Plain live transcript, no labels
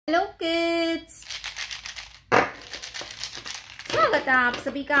Hello kids, स्वागत है आप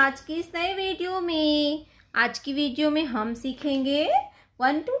सभी का आज की इस नए वीडियो में। आज की वीडियो में हम सीखेंगे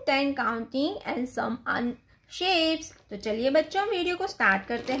 1 to 10 counting and some shapes. तो चलिए बच्चों, वीडियो को स्टार्ट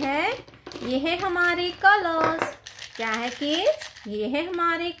करते हैं। ये है हमारे कलर्स। क्या है किड्स? ये है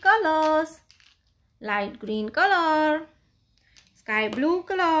हमारे colours. Light green colour, sky blue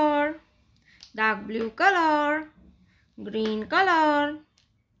colour, dark blue colour, green colour,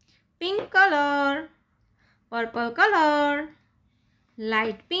 pink colour, purple colour,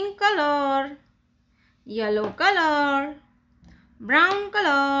 light pink colour, yellow colour, brown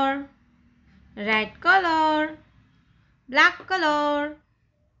colour, red colour, black colour,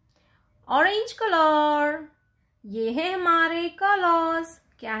 orange colour. ये है हमारे colours.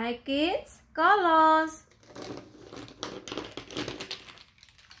 क्या है kids? Colours.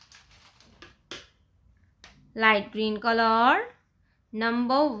 Light green colour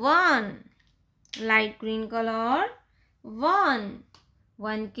number 1, light green colour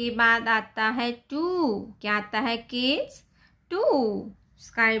 1 के बाद आता है 2। क्या आता है kids? 2।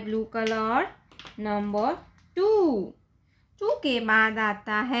 Sky blue colour number 2 के बाद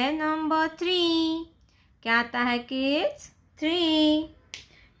आता है नंबर 3। क्या आता है किड्स? 3।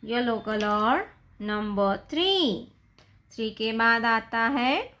 येलो कलर नंबर 3 के बाद आता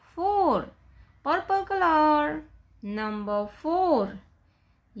है 4। Purple colour number 4।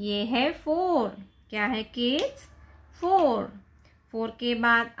 ये है 4। क्या है किड्स? 4 के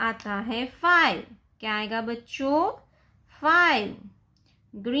बाद आता है 5। क्या आएगा बच्चों? 5।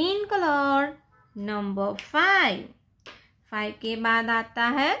 ग्रीन कलर नंबर 5 के बाद आता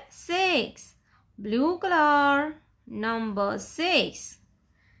है 6। ब्लू कलर नंबर 6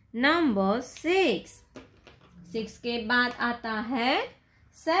 के बाद आता है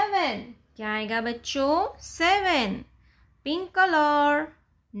 7। क्या आएगा बच्चों? 7। पिंक कलर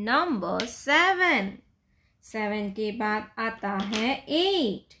नंबर 7 के बाद आता है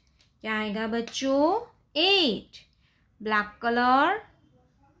 8। क्या आएगा बच्चों? 8। ब्लैक कलर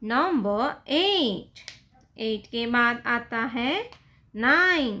नंबर 8 के बाद आता है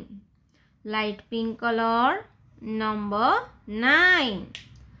 9। लाइट पिंक कलर नंबर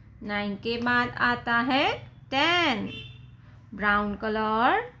 9 के बाद आता है 10। Brown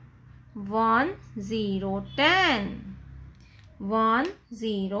colour 1 0 10 1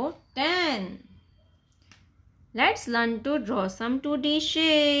 0 10। Let's learn to draw some 2D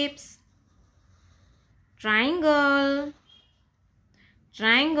shapes. Triangle,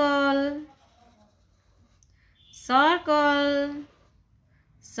 triangle, circle,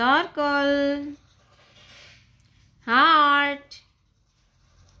 circle, heart,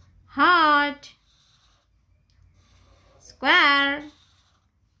 heart, square।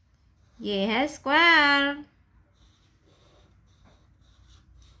 ये है square.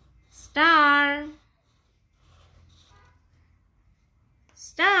 Star,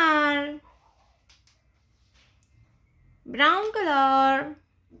 star. Brown colour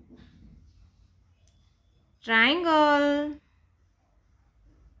triangle,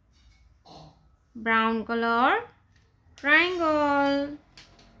 brown colour triangle.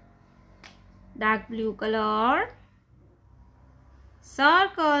 Dark blue colour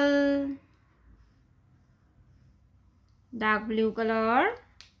circle, dark blue colour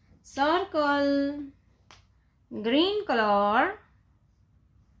circle. Green colour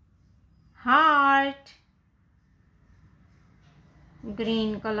heart,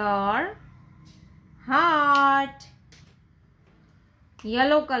 green colour heart.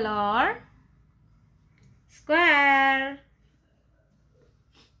 Yellow colour square,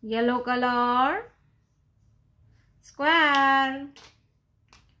 yellow colour square.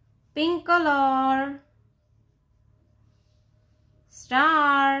 Pink colour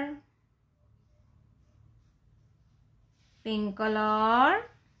star, pink colour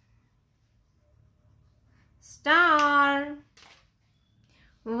star.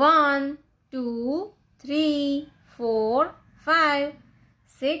 1 2 3 4 5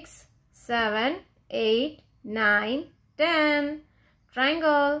 6 7 8 9 10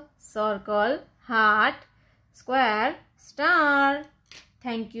 triangle, circle, heart, square, star.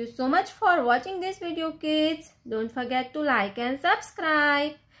 Thank you so much for watching this video kids. Don't forget to like and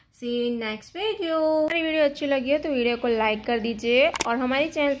subscribe. See you in next video. हमारी video अच्छी लगी हो तो video को like कर दीजिए और हमारे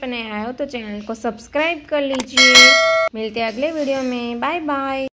चैनल पर नए आए हो तो चैनल को सब्सक्राइब कर लीजिए। मिलते हैं अगले वीडियो में। Bye bye.